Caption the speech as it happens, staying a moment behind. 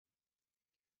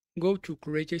Go to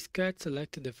create a sketch,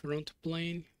 select the front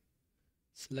plane,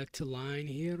 select a line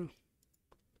here,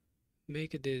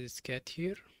 make the sketch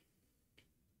here.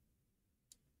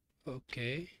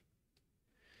 Okay.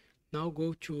 Now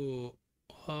go to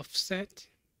offset,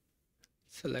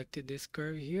 select this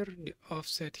curve here, the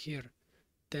offset here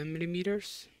 10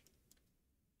 millimeters.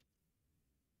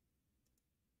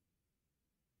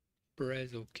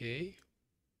 Press OK.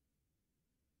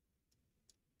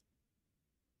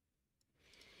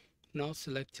 Now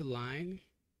select a line,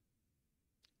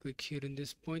 click here in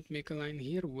this point, make a line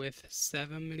here with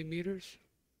 7 millimeters.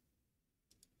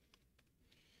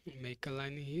 Make a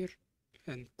line here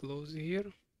and close here.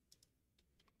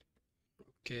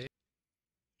 Okay.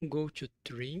 Go to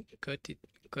trim,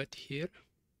 cut here.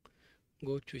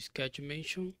 Go to sketch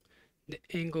dimension. The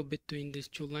angle between these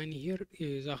two lines here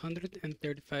is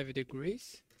 135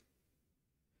 degrees.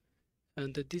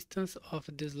 And the distance of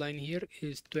this line here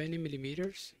is 20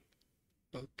 millimeters.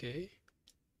 Okay.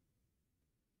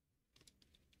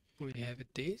 We have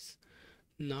this.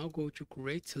 Now go to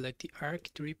create, select the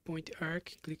arc, 3-point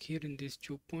arc, click here in this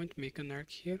 2 point, make an arc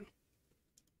here.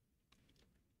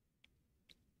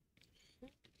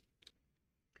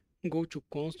 Go to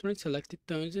constraint, select the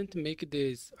tangent, make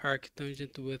this arc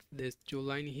tangent with this 2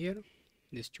 line here,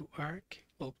 this 2 arc.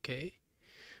 Okay.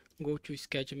 Go to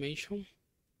sketch dimension.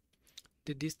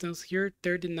 The distance here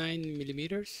 39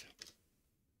 millimeters.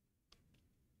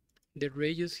 The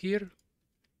radius here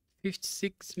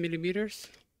 56 millimeters.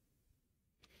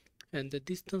 And the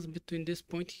distance between this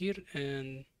point here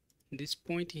and this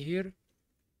point here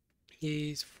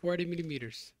is 40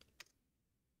 millimeters.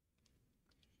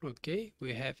 Okay,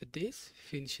 we have this.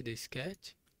 Finish the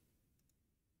sketch.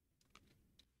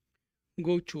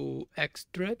 Go to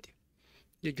extrude.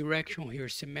 The direction here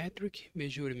symmetric,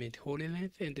 measurement whole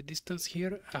length, and the distance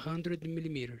here 100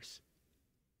 millimeters.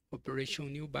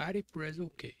 Operation new body, press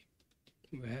OK.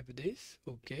 We have this.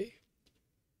 Okay.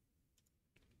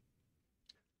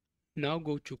 Now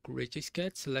go to create a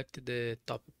sketch, select the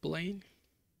top plane.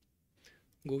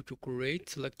 Go to create,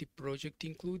 select the project,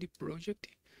 include the project.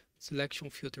 Selection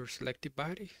filter, select the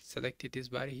body, select this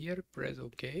body here, press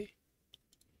OK.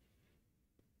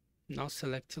 Now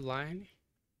select the line,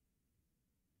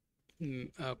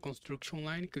 construction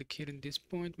line, click here in this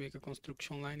point, make a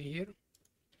construction line here.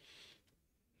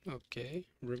 Okay,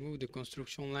 remove the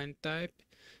construction line type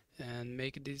and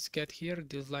make this sketch here.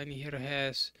 This line here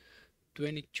has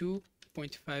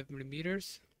 22.5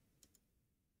 millimeters.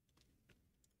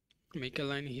 Make a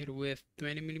line here with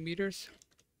 20 millimeters.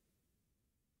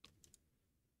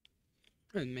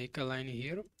 And make a line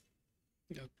here.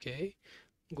 Okay,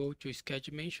 go to sketch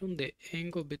dimension. The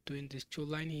angle between these two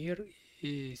lines here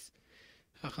is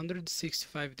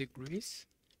 165 degrees.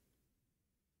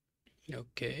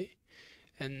 Okay,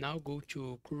 and now go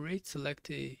to create,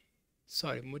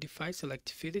 modify, select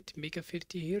fillet, make a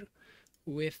fillet here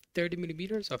with 30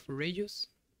 millimeters of radius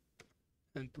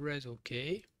and press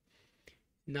OK.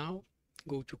 Now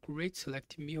go to create,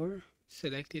 select mirror,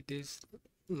 select this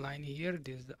line here,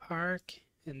 this arc,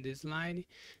 and this line.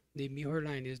 The mirror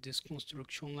line is this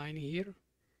construction line here.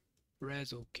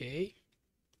 Press OK.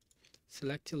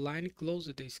 Select the line, close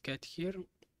the sketch here.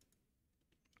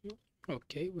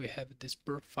 Okay, we have this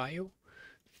profile.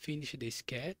 Finish the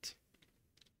sketch.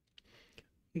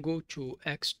 Go to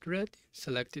extrude,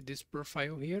 select this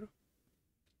profile here.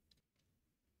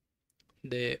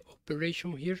 The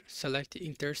operation here, select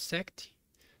intersect,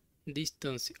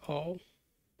 distance all,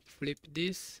 flip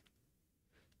this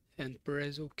and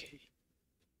press OK.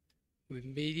 We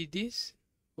made this.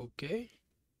 Okay.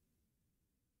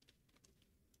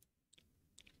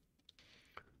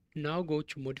 Now go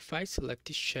to modify, select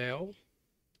the shell,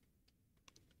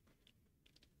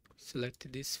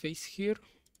 select this face here,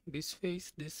 this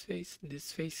face, this face,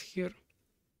 this face here.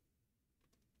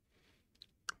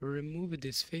 Remove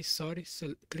this face, sorry,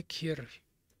 so click here,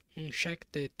 uncheck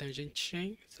the tangent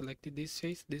chain, select this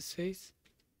face,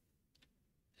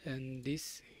 and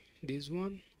this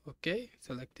one. Okay,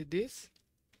 select this,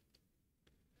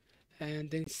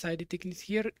 and the inside the thickness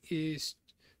here is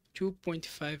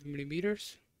 2.5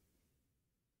 millimeters.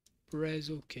 Press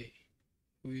OK.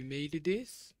 We made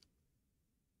this.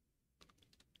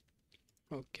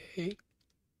 Okay.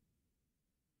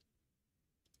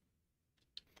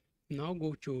 Now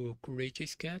go to create a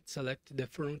sketch, select the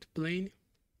front plane.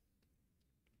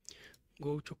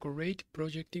 Go to create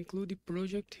project, include the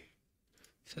project.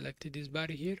 Select this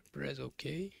body here, press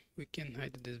OK. We can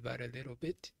hide this body a little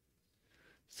bit.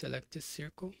 Select the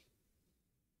circle.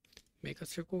 Make a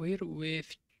circle here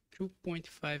with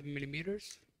 2.5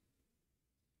 millimeters.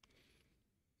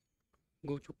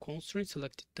 Go to constraint,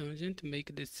 select tangent,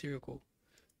 make the circle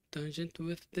tangent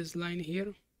with this line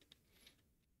here.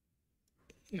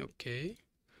 Okay.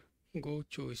 Go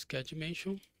to sketch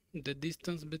dimension. The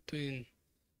distance between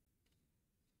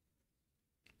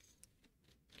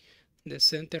the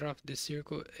center of the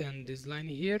circle and this line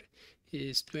here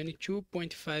is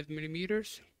 22.5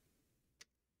 millimeters.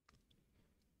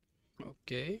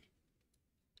 Okay.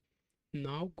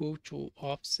 Now go to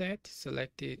offset,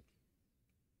 select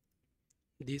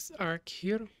this arc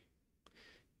here,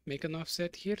 make an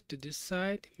offset here to this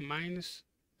side, minus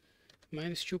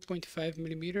 2.5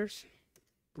 millimeters.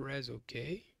 Press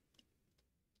OK.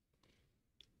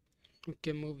 We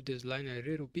can move this line a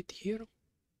little bit here,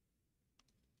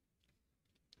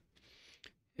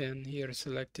 and here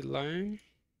select the line,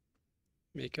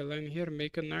 make a line here,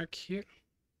 make an arc here,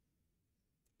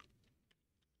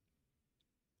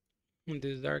 and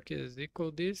this arc is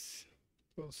equal this.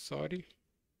 Oh, sorry,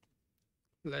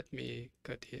 let me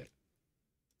cut here.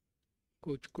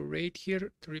 Go to create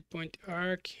here, 3-point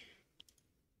arc.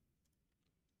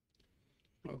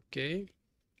 Okay,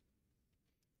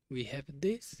 we have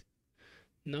this.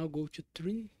 Now go to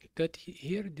trim, cut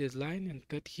here this line and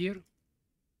cut here.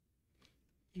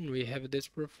 We have this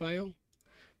profile.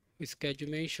 We sketch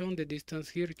dimension, the distance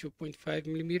here 2.5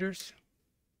 millimeters.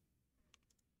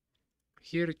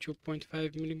 Here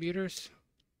 2.5 millimeters.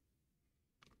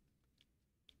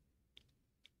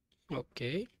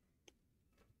 Okay.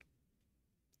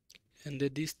 And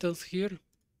the distance here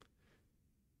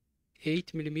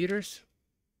 8 millimeters.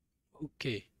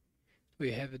 Okay.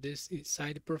 We have this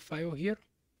inside profile here.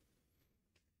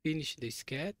 Finish the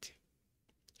sketch.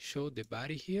 Show the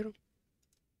body here.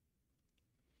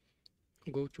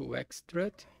 Go to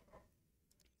Extrude.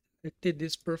 Select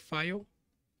this profile.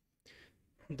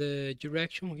 The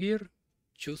direction here,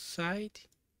 choose side.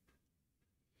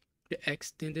 The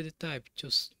extended type,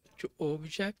 choose to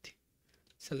object.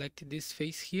 Select this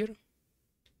face here.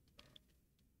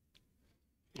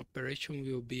 Operation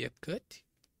will be a cut.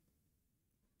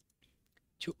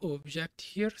 To object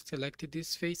here, select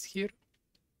this face here.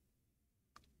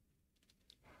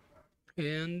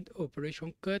 And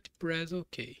operation cut, press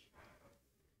OK.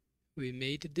 We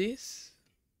made this.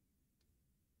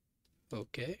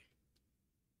 Okay.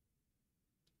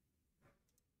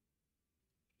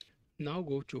 Now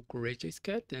go to create a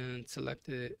sketch and select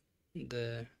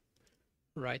the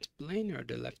right plane or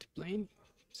the left plane.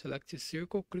 Select the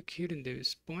circle, click here in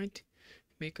this point.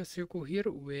 Make a circle here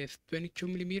with 22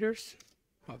 millimeters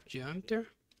of diameter.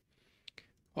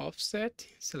 Offset,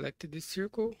 select this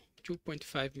circle,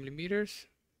 2.5 millimeters.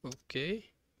 Okay,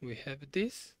 we have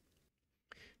this.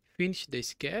 Finish the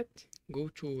sketch. Go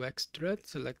to Extrude,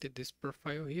 select this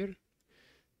profile here.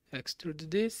 Extrude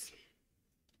this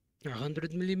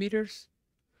 100 millimeters.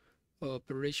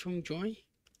 Operation join.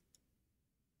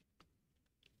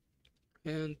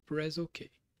 And press OK.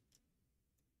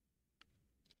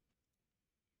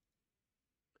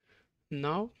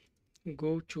 Now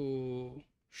go to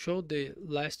show the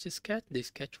last sketch, the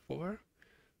sketch 4.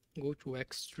 Go to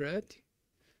Extrude.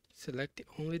 Select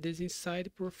only this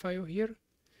inside profile here.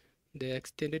 The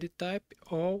extended type,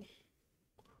 all.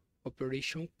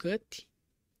 Operation cut.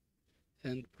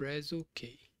 And press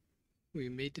OK. We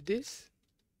made this.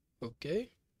 Okay.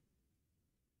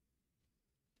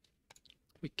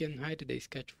 We can hide the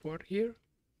sketch 4 here.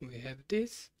 We have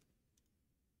this.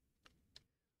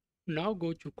 Now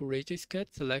go to create a sketch,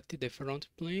 select the front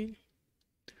plane.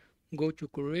 Go to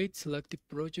create, select the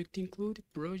project, include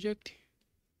project.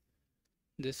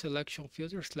 The selection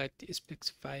filter, select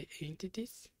specify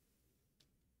entities.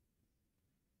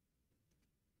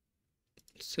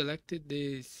 Select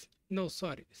this, no,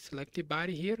 sorry, select the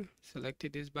body here.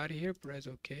 Select this body here, press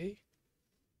OK.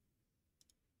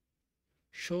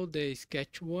 Show the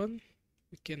sketch 1.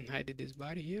 We can hide this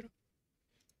body here.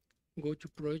 Go to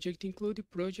project, include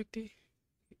project,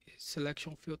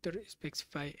 selection filter,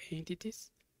 specify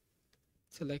entities.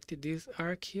 Select this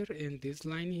arc here and this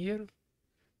line here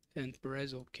and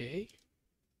press OK.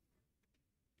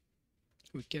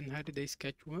 We can hide the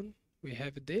sketch 1. We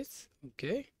have this.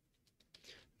 Okay.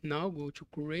 Now go to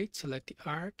create, select the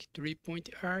arc, 3-point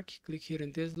arc, click here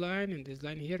in this line and this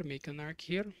line here, make an arc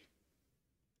here.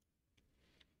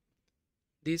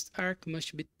 This arc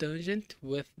must be tangent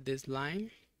with this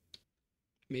line.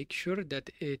 Make sure that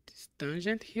it's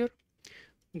tangent here.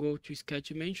 Go to sketch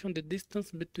dimension. The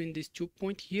distance between these 2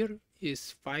 points here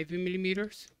is 5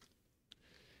 millimeters.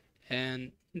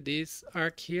 And this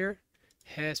arc here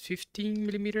has 15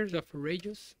 millimeters of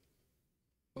radius.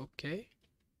 Okay.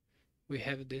 We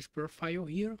have this profile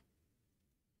here.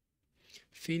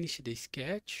 Finish the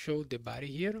sketch, show the body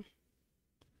here.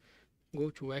 go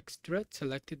to Extrude,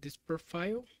 select this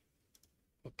profile,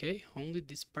 okay, only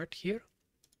this part here,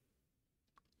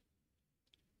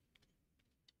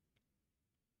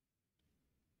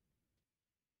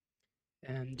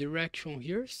 and direction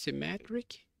here,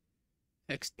 symmetric,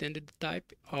 extended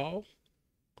type, all,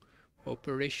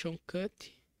 operation cut,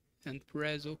 and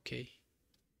press OK.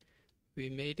 We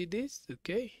made this,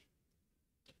 okay,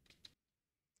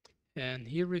 and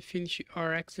here we finish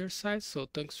our exercise. So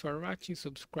thanks for watching,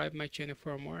 subscribe my channel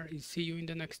for more, and see you in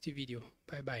the next video.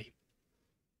 Bye bye.